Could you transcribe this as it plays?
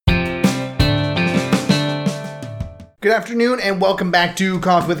Good afternoon and welcome back to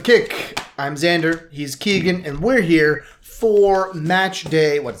Coffee with a Kick. I'm Zander, he's Kegan, and we're here for Match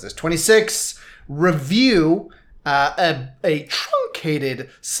Day, what is this, 26? Review, a truncated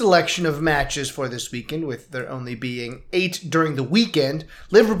selection of matches for this weekend, with there only being 8 during the weekend.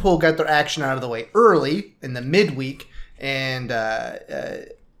 Liverpool got their action out of the way early in the midweek, and then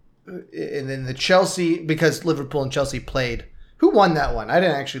the Chelsea, because Liverpool and Chelsea played. Who won that one? I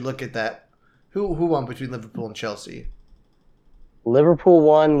didn't actually look at that. Who won between Liverpool and Chelsea? Liverpool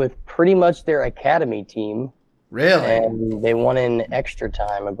won with pretty much their academy team. Really? And they won in extra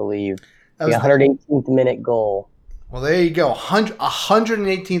time, I believe. The 118th minute goal. Well, there you go.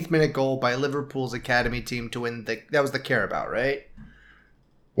 118th minute goal by Liverpool's academy team to win. That was the Carabao, right?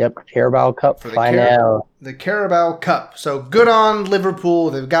 Yep, Carabao Cup final. The Carabao Cup. So good on Liverpool.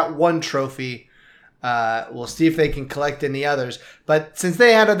 They've got one trophy. We'll see if they can collect any others. But since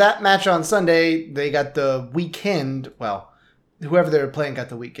they had that match on Sunday, they got the weekend. Well, whoever they were playing got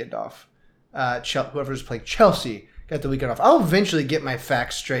the weekend off. Whoever was playing Chelsea got the weekend off. I'll eventually get my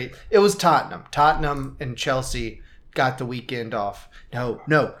facts straight. It was Tottenham. Tottenham and Chelsea got the weekend off.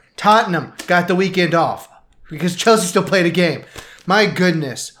 No. Tottenham got the weekend off because Chelsea still played a game. My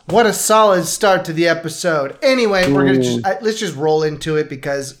goodness, what a solid start to the episode. Anyway, we're gonna let's just roll into it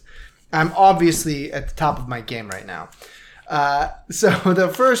because I'm obviously at the top of my game right now. So the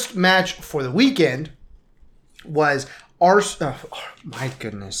first match for the weekend was my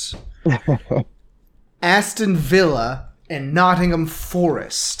goodness. Aston Villa and Nottingham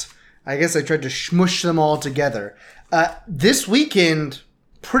Forest. I guess I tried to smush them all together. This weekend,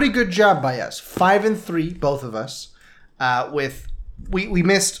 pretty good job by us. 5-3, both of us. We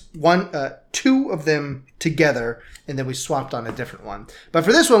missed two of them together, and then we swapped on a different one. But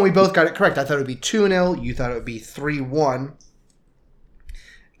for this one, we both got it correct. I thought it would be 2-0. You thought it would be 3-1.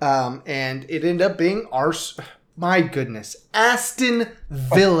 And it ended up being my goodness, Aston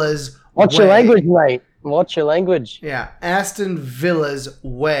Villa's Watch your language, mate. Watch your language. Yeah, Aston Villa's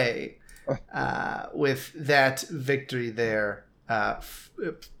way with that victory there.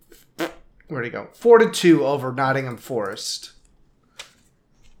 Where'd he go? 4-2 over Nottingham Forest.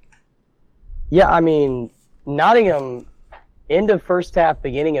 Yeah, I mean, Nottingham, end of first half,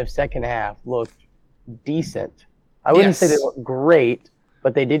 beginning of second half, looked decent. I wouldn't say they looked great,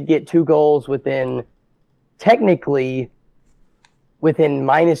 but they did get 2 goals technically within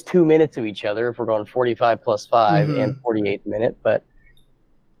minus 2 minutes of each other, if we're going 45 plus 5 and 48th minute, but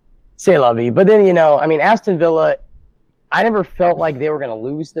c'est la vie. But then, Aston Villa, I never felt like they were going to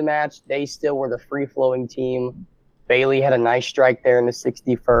lose the match. They still were the free-flowing team. Bailey had a nice strike there in the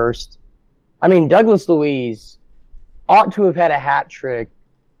 61st. I mean, Douglas Luiz ought to have had a hat trick.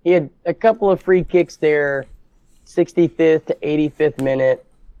 He had a couple of free kicks there, 65th to 85th minute.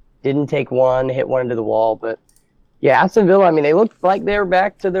 Didn't take one, hit one into the wall. But, yeah, Aston Villa, I mean, they looked like they were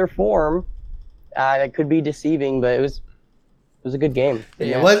back to their form. It could be deceiving, but it was a good game.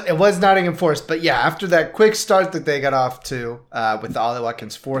 Yeah, it was Nottingham Forest. But, yeah, after that quick start that they got off to with the Ollie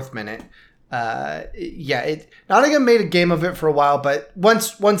Watkins 4th minute, Nottingham made a game of it for a while, but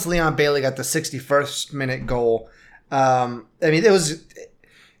once Leon Bailey got the 61st minute goal, it was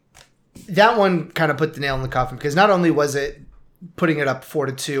that one kind of put the nail in the coffin because not only was it putting it up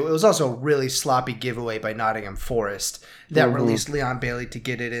 4-2, it was also a really sloppy giveaway by Nottingham Forest that released Leon Bailey to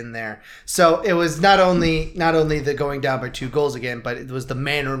get it in there. So it was not only the going down by 2 goals again, but it was the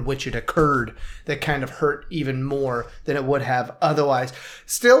manner in which it occurred that kind of hurt even more than it would have otherwise.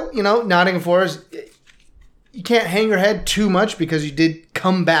 Still, Nottingham Forest, you can't hang your head too much because you did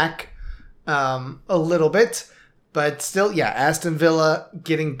come back a little bit. But still, yeah, Aston Villa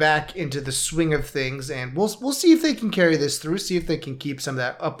getting back into the swing of things, and we'll see if they can carry this through, see if they can keep some of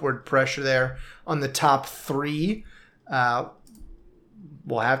that upward pressure there on the top 3.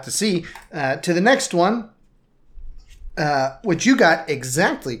 We'll have to see. To the next one, which you got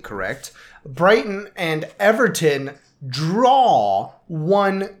exactly correct. Brighton and Everton draw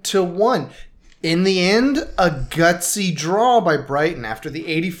 1-1. In the end, a gutsy draw by Brighton after the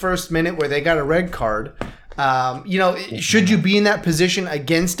 81st minute where they got a red card. Should you be in that position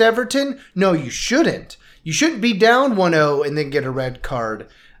against Everton? No, you shouldn't. You shouldn't be down 1-0 and then get a red card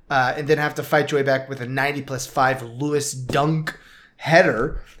and then have to fight your way back with a 90 plus 5 Lewis Dunk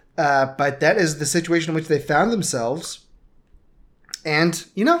header. But that is the situation in which they found themselves. And,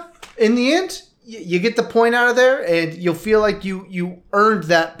 in the end, you get the point out of there and you'll feel like you earned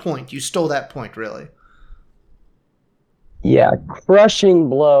that point. You stole that point, really. Yeah, crushing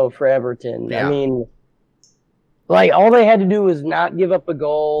blow for Everton. Yeah. I mean, all they had to do was not give up a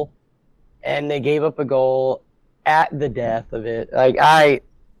goal, and they gave up a goal at the death of it. I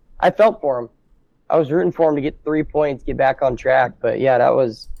felt for them. I was rooting for him to get 3 points, get back on track. But yeah, that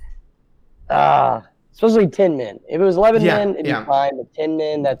was especially 10 men. If it was 11 men, it'd be fine. But 10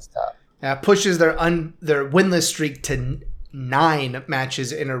 men, that's tough. Pushes their winless streak to 9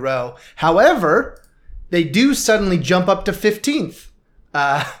 matches in a row. However, they do suddenly jump up to 15th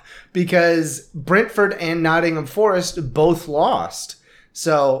because Brentford and Nottingham Forest both lost.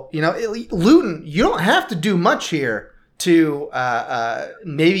 So, Luton, you don't have to do much here to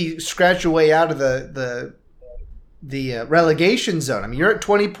maybe scratch your way out of the relegation zone. I mean, you're at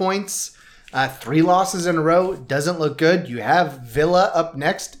 20 points, 3 losses in a row. Doesn't look good. You have Villa up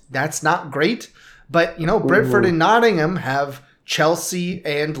next. That's not great. But, Brentford and Nottingham have Chelsea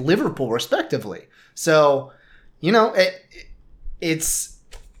and Liverpool, respectively. So, it's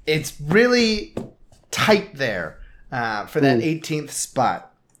really tight there for that 18th spot.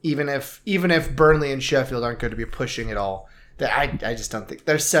 Even if Burnley and Sheffield aren't going to be pushing it all, I just don't think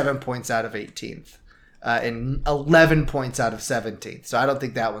they're 7 points out of 18th and 11 points out of 17th. So I don't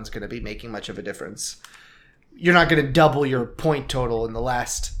think that one's going to be making much of a difference. You're not going to double your point total in the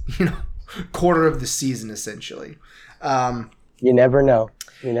last quarter of the season, essentially. You never know.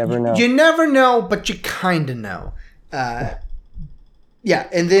 You never know. You never know, but you kind of know. Yeah,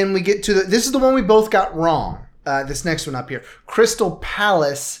 and then we get to this is the one we both got wrong. This next one up here. Crystal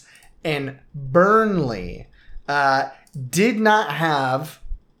Palace and Burnley did not have,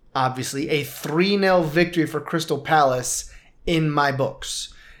 obviously, a 3-0 victory for Crystal Palace in my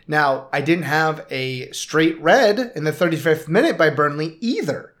books. Now, I didn't have a straight red in the 35th minute by Burnley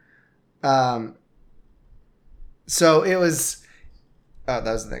either. So it was... that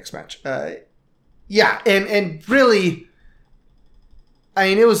was the next match. Yeah, and really... I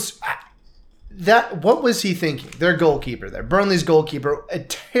mean, it was... What was he thinking? Their goalkeeper there. Burnley's goalkeeper. A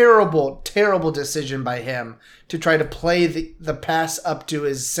terrible, terrible decision by him to try to play the pass up to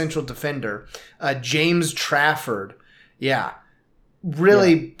his central defender, James Trafford. Yeah.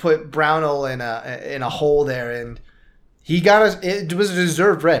 Really put Brownell in a hole there, and it was a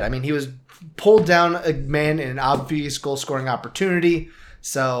deserved red. I mean, he was pulled down a man in an obvious goal-scoring opportunity,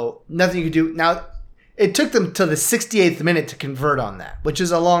 so nothing you could do. Now, it took them to the 68th minute to convert on that, which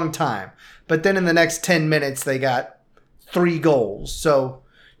is a long time. But then in the next 10 minutes, they got 3 goals. So,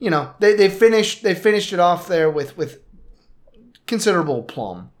 they finished it off there with considerable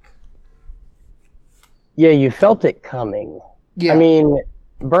plum. Yeah, you felt it coming. Yeah. I mean,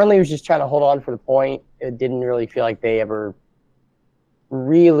 Burnley was just trying to hold on for the point. It didn't really feel like they ever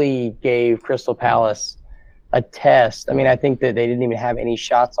really gave Crystal Palace a test. I mean, I think that they didn't even have any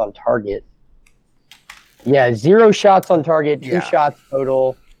shots on target. Yeah, 0 shots on target, 2 shots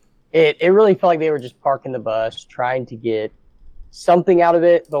total. It really felt like they were just parking the bus, trying to get something out of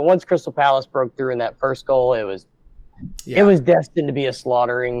it. But once Crystal Palace broke through in that first goal, it was destined to be a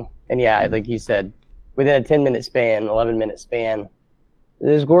slaughtering. And yeah, like you said, within a 10-minute span, 11-minute span,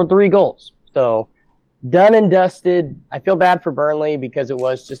 they scored 3 goals. So done and dusted. I feel bad for Burnley because it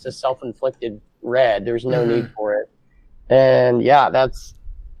was just a self-inflicted red. There's no need for it. And yeah, that's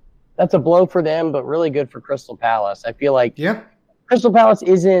a blow for them, but really good for Crystal Palace. I feel like Crystal Palace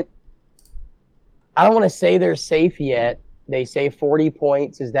isn't, I don't want to say they're safe yet. They say 40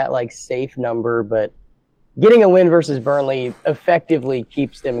 points is that like safe number, but getting a win versus Burnley effectively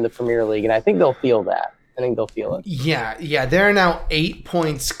keeps them in the Premier League, and I think they'll feel that. I think they'll feel it. Yeah. They're now 8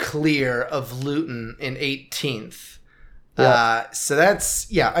 points clear of Luton in 18th. So that's,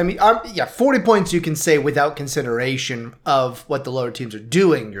 I mean, 40 points you can say without consideration of what the lower teams are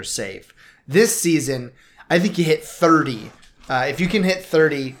doing, you're safe. This season, I think you hit 30. If you can hit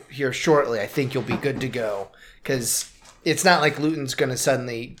 30 here shortly, I think you'll be good to go, because it's not like Luton's going to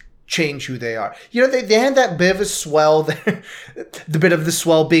suddenly change who they are. They had that bit of a swell there, the bit of the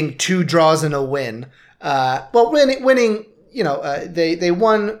swell being 2 draws and a win. Winning, they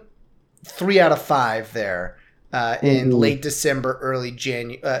won 3 out of 5 there in late December, early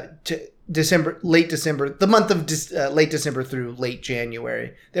January, late December, the month of late December through late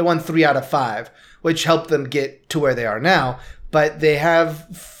January. They won 3 out of 5, which helped them get to where they are now. But they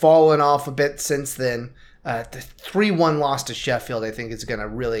have fallen off a bit since then. The 3-1 loss to Sheffield, I think, is going to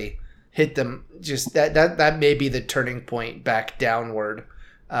really hit them. Just that may be the turning point back downward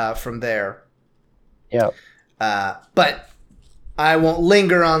from there. Yeah. But I won't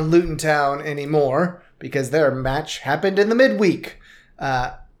linger on Luton Town anymore because their match happened in the midweek.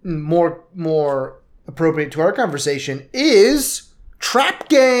 More appropriate to our conversation is Trap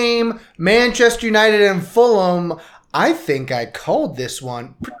Game, Manchester United and Fulham. I think I called this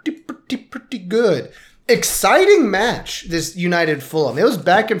one pretty good. Exciting match, this United Fulham. It was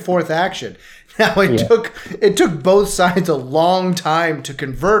back and forth action. Now it took both sides a long time to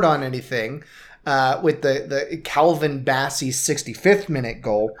convert on anything. with the Calvin Bassey 65th minute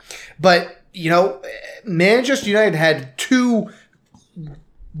goal. But, Manchester United had two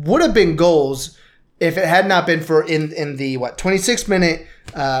would have been goals if it had not been for in the 26th minute.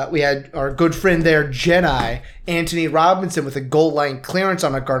 We had our good friend there, Jedi, Anthony Robinson, with a goal line clearance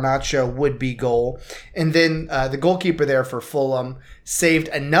on a Garnacho would-be goal. And then the goalkeeper there for Fulham saved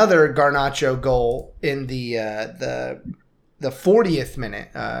another Garnacho goal in the 40th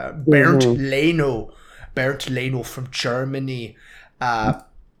minute. Bernd Leno from Germany.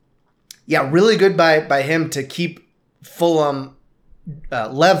 Really good by him to keep Fulham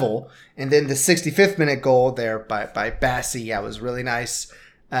level. And then the 65th minute goal there by Bassey, was really nice.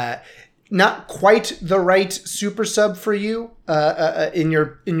 Not quite the right super sub for you in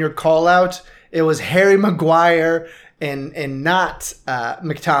your call out. It was Harry Maguire and not Scott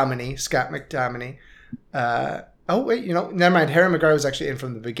McTominay. Never mind. Harry Maguire was actually in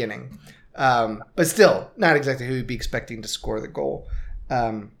from the beginning, but still not exactly who you'd be expecting to score the goal.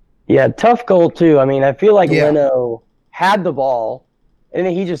 Tough goal too. I mean, I feel like Leno had the ball. And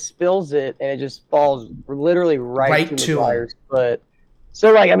then he just spills it, and it just falls literally right to Maguire's foot.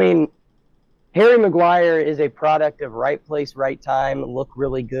 So, Harry Maguire is a product of right place, right time, look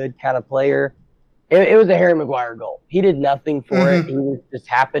really good kind of player. It was a Harry Maguire goal. He did nothing for it. He just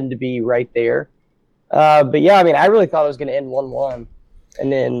happened to be right there. I really thought it was going to end 1-1. And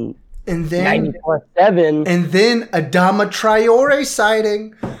then 90+7. And then Adama Traore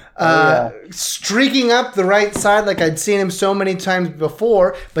sighting. Streaking up the right side like I'd seen him so many times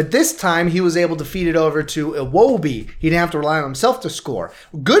before, but this time he was able to feed it over to Iwobi. He didn't have to rely on himself to score.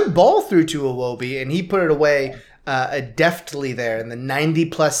 Good ball through to Iwobi, and he put it away deftly there in the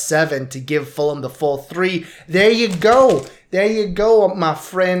 90+7 to give Fulham the full 3. There you go, my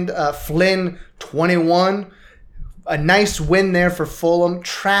friend Flynn, 21. A nice win there for Fulham.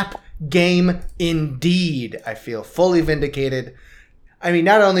 Trap game indeed. I feel fully vindicated. I mean,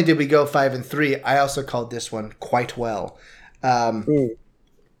 not only did we go 5-3, I also called this one quite well. You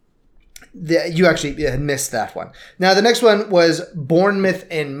actually missed that one. Now, the next one was Bournemouth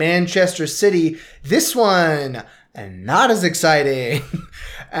and Manchester City. This one, not as exciting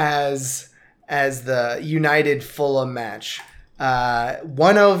as the United Fulham match.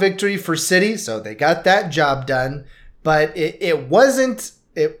 1-0 victory for City, so they got that job done. But it was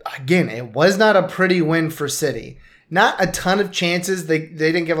not a pretty win for City. Not a ton of chances. They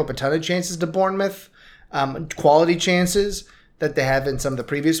didn't give up a ton of chances to Bournemouth, quality chances that they have in some of the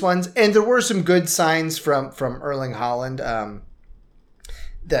previous ones. And there were some good signs from Erling Haaland.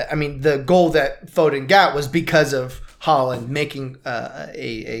 The goal that Foden got was because of Haaland making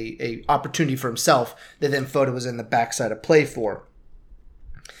a opportunity for himself that then Foden was in the backside of play for.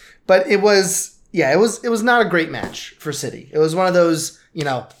 But it was not a great match for City. It was one of those,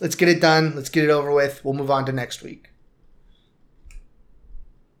 let's get it done, let's get it over with, we'll move on to next week.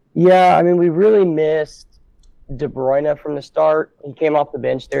 Yeah, we really missed De Bruyne from the start. He came off the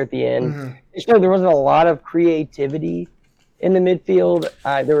bench there at the end. There wasn't a lot of creativity in the midfield.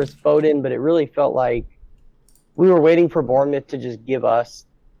 There was Foden, but it really felt like we were waiting for Bournemouth to just give us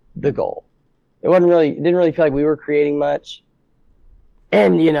the goal. It didn't really feel like we were creating much.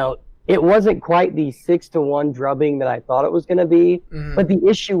 And, it wasn't quite the 6-1 drubbing that I thought it was going to be. But the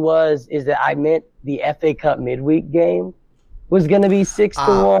issue is that I meant the FA Cup midweek game was going to be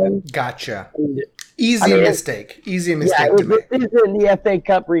 6-1. Gotcha. Easy mistake to make. This isn't the FA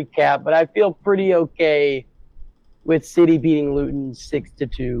Cup recap, but I feel pretty okay with City beating Luton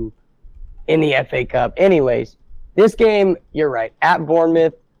 6-2 in the FA Cup. Anyways, this game, you're right. At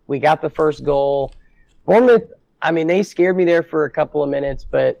Bournemouth, we got the first goal. Bournemouth, they scared me there for a couple of minutes,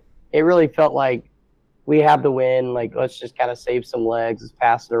 but it really felt like we have the win. Like, let's just kind of save some legs, let's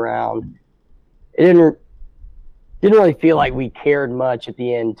pass it around. It didn't really feel like we cared much at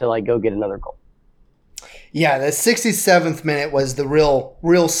the end to go get another goal. Yeah, the 67th minute was the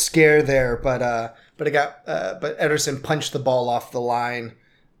real scare there, but Ederson punched the ball off the line.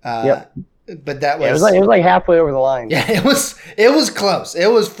 But that was it was like halfway over the line. Yeah, it was close. It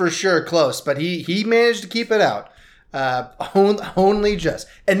was for sure close, but he managed to keep it out. Only just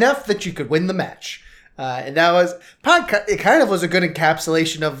enough that you could win the match. And that was it. Kind of was a good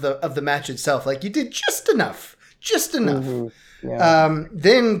encapsulation of the match itself. Like, you did just enough. Yeah.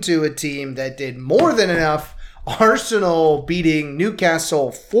 Then to a team that did more than enough. Arsenal beating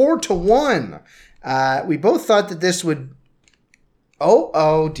Newcastle 4-1. We both thought that this would.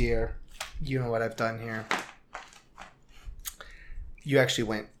 Oh dear. You know what I've done here. You actually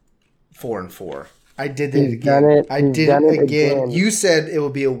went 4-4. I did it again. I did it again. You said it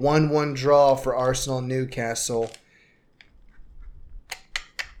would be a 1-1 draw for Arsenal Newcastle.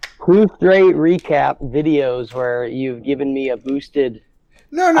 2 straight recap videos where you've given me a boosted.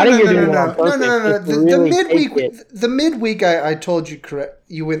 No, I think you're doing it on purpose. The midweek, I told you correct.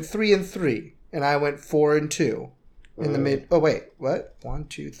 You went 3-3, and I went 4-2 in the mid. Oh wait, what? 1,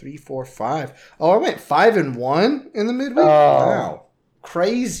 2, 3, 4, 5. Oh, I went 5-1 in the midweek. Wow,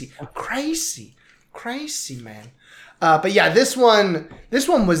 crazy, man. But yeah, this one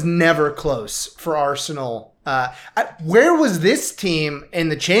was never close for Arsenal. Where was this team in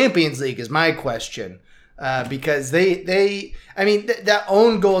the Champions League is my question. Because that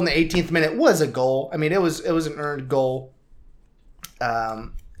own goal in the 18th minute was a goal. I mean, it was an earned goal.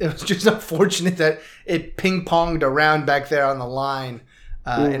 It was just unfortunate that it ping-ponged around back there on the line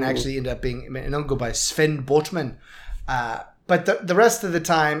and actually ended up being an own goal by Sven Botman. But the rest of the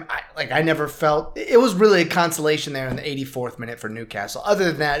time, I never felt... It was really a consolation there in the 84th minute for Newcastle. Other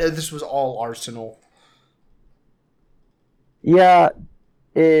than that, this was all Arsenal. Yeah,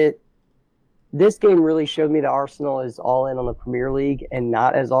 this game really showed me that Arsenal is all in on the Premier League and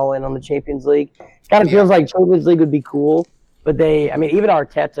not as all in on the Champions League. Kind of feels like Champions League would be cool, but even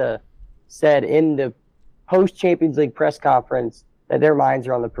Arteta said in the post-Champions League press conference that their minds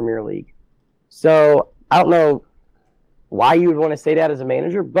are on the Premier League. So I don't know why you would want to say that as a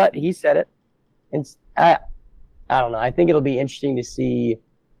manager, but he said it. And I don't know. I think it'll be interesting to see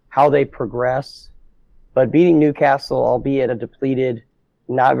how they progress. But beating Newcastle, albeit a depleted,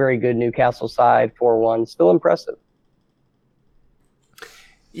 not very good Newcastle side, 4-1, still impressive.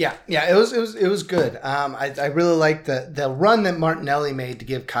 Yeah, it was good. I really liked the run that Martinelli made to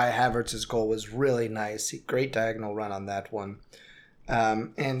give Kai Havertz his goal was really nice. Great diagonal run on that one.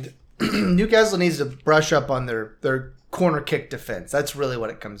 And Newcastle needs to brush up on their corner kick defense. That's really what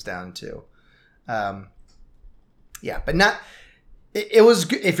it comes down to. But not. It was,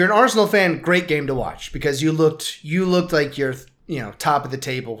 if you're an Arsenal fan, great game to watch because you looked like you're top of the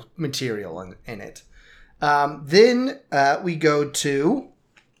table material in it. Then we go to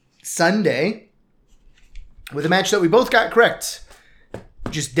Sunday with a match that we both got correct.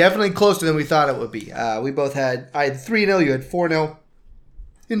 Just definitely closer than we thought it would be. I had 3-0, you had 4-0.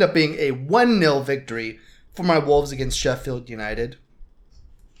 Ended up being a 1-0 victory for my Wolves against Sheffield United.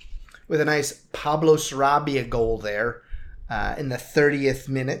 With a nice Pablo Sarabia goal there in the 30th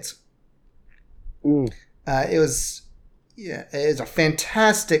minute. It was a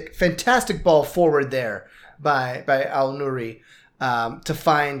fantastic ball forward there by Al Nouri to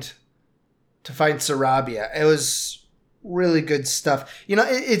find Sarabia. It was really good stuff.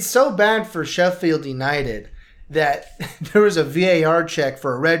 It's so bad for Sheffield United that there was a VAR check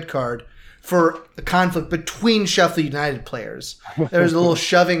for a red card for a conflict between Sheffield United players. There was a little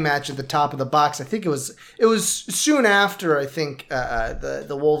shoving match at the top of the box. I think it was soon after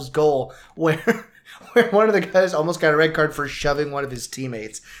the Wolves goal where one of the guys almost got a red card for shoving one of his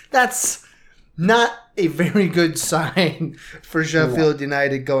teammates. That's not a very good sign for Sheffield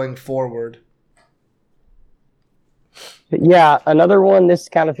United going forward. Yeah, another one. This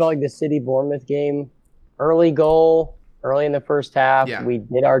kind of felt like the City-Bournemouth game. Early goal, early in the first half. Yeah. We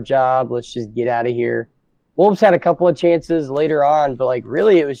did our job. Let's just get out of here. Wolves had a couple of chances later on, but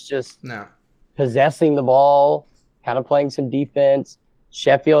really it was just possessing the ball, kind of playing some defense.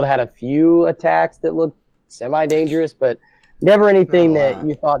 Sheffield had a few attacks that looked semi-dangerous, but never anything that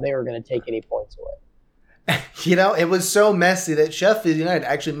you thought they were going to take any points away. It was so messy that Sheffield United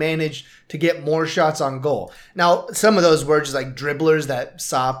actually managed to get more shots on goal. Now, some of those were just like dribblers that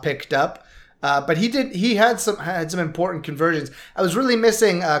Sa picked up. But he had some important conversions. I was really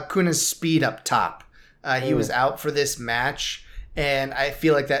missing Kuna's speed up top. He was out for this match, and I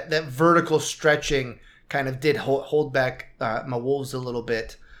feel like that vertical stretching kind of did hold back my Wolves a little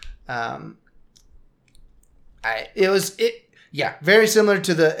bit. Very similar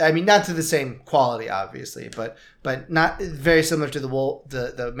to not to the same quality, obviously, but not very similar to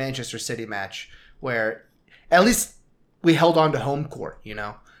the Manchester City match, where at least we held on to home court,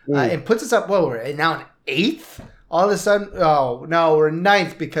 it puts us up, we're now in 8th? All of a sudden, oh, no, we're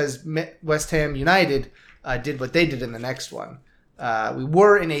 9th because West Ham United did what they did in the next one. We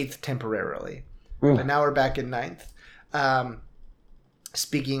were in 8th temporarily, but now we're back in 9th.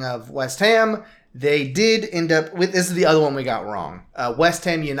 Speaking of West Ham, they did end up with, this is the other one we got wrong. West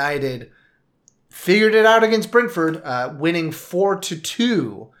Ham United figured it out against Brentford, winning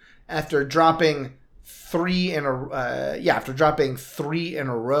 4-2 after dropping 3 in a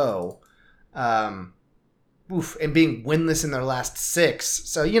row, and being winless in their last 6.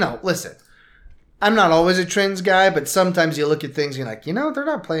 So, listen, I'm not always a trends guy, but sometimes you look at things and you're like, they're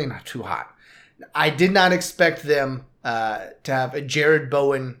not playing too hot. I did not expect them to have a Jared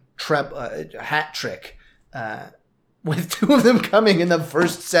Bowen hat trick with 2 of them coming in the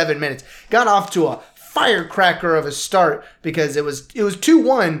first 7 minutes. Got off to a firecracker of a start because it was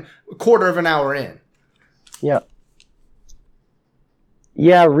 2-1 a quarter of an hour in. Yeah.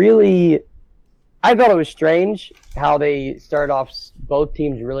 Yeah, really, I thought it was strange how they started off both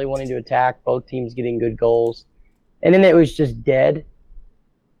teams really wanting to attack, both teams getting good goals. And then it was just dead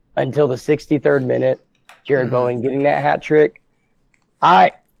until the 63rd minute, Jared Bowen getting that hat trick.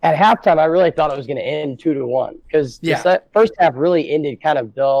 At halftime, I really thought it was going to end 2-1 because the first half really ended kind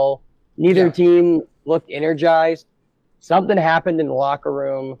of dull. Neither team looked energized. Something happened in the locker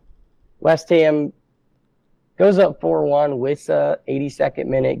room. West Ham goes up 4-1. Wissa, 82nd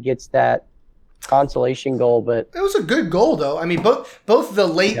minute, gets that consolation goal. But it was a good goal, though. I mean, both the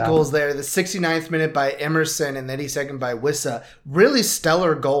late goals there, the 69th minute by Emerson and the 82nd by Wissa, really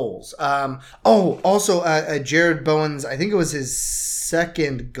stellar goals. Also Jared Bowen's, I think it was his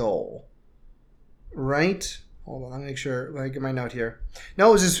second goal, right? Hold on, let me make sure. Let me get my note here. No,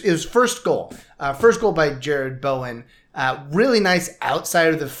 it was his first goal. First goal by Jared Bowen. Really nice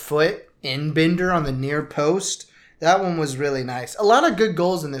outside of the foot in-bender on the near post. That one was really nice. A lot of good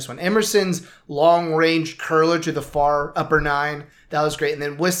goals in this one. Emerson's long-range curler to the far upper nine. That was great. And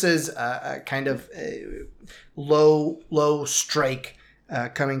then Wissa's kind of low strike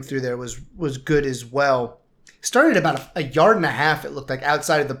coming through there was good as well. Started about a yard and a half, it looked like,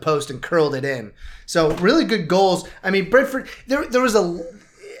 outside of the post and curled it in. So really good goals. I mean, Brentford, there was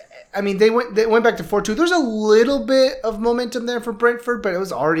they went back to 4-2. There's a little bit of momentum there for Brentford, but it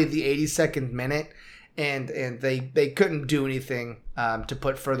was already the 82nd minute, and they couldn't do anything to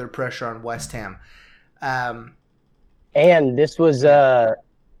put further pressure on West Ham. And this was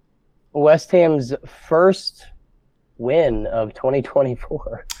West Ham's first win of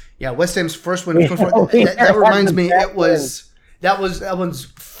 2024. Yeah, West Ham's first win. That reminds me, that was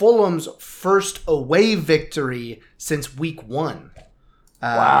Fulham's first away victory since week 1.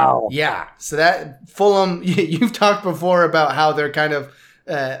 Wow. Yeah, so that Fulham, you've talked before about how they're kind of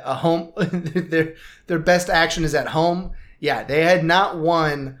a home. their best action is at home. Yeah, they had not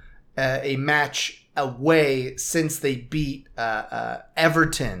won a match away since they beat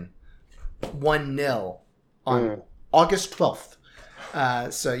Everton 1-0 on August 12th.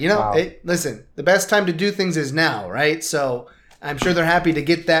 Listen, the best time to do things is now, right? So I'm sure they're happy to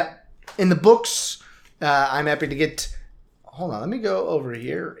get that in the books. I'm happy to get. Hold on, let me go over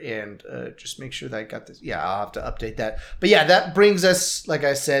here and just make sure that I got this. Yeah, I'll have to update that. But yeah, that brings us. Like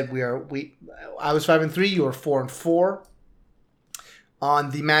I said, I was 5-3. You were 4-4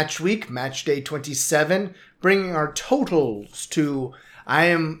 on the match week, match day 27, bringing our totals to.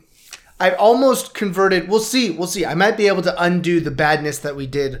 I've almost converted. We'll see. I might be able to undo the badness that we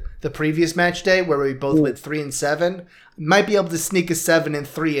did the previous match day where we both went 3-7. Might be able to sneak a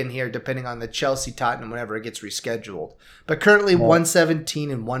 7-3 in here depending on the Chelsea Tottenham whenever it gets rescheduled. But currently 117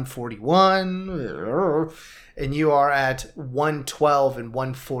 and 141, and you are at 112 and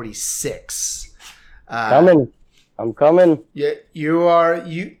 146. I'm coming. Yeah, you are.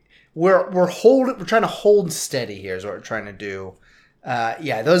 We're trying to hold steady here is what we're trying to do.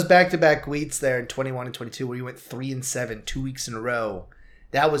 Those back-to-back weeks there in 21 and 22 where you went 3-7 2 weeks in a row,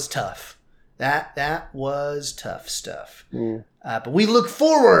 that was tough. That was tough stuff. But we look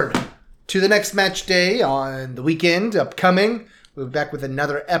forward to the next match day on the weekend upcoming. We'll be back with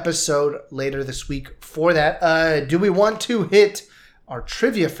another episode later this week for that. Do we want to hit our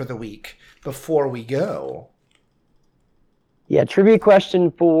trivia for the week before we go? Yeah, trivia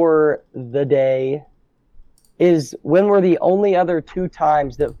question for the day is, when were the only other 2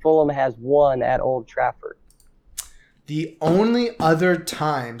 times that Fulham has won at Old Trafford? The only other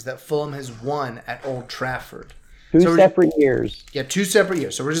times that Fulham has won at Old Trafford. Two separate years. Yeah, 2 separate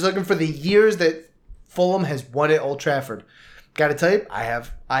years. So we're just looking for the years that Fulham has won at Old Trafford. Got to tell you, I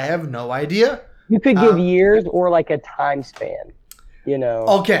have no idea. You could give years or like a time span,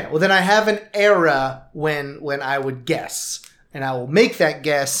 Okay, well then I have an era when I would guess, and I will make that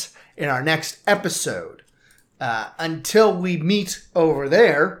guess in our next episode. Until we meet over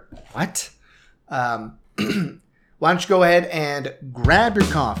there, what? Why don't you go ahead and grab your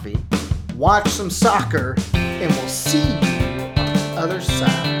coffee, watch some soccer, and we'll see you on the other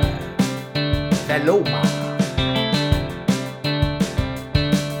side. Hello, Mom.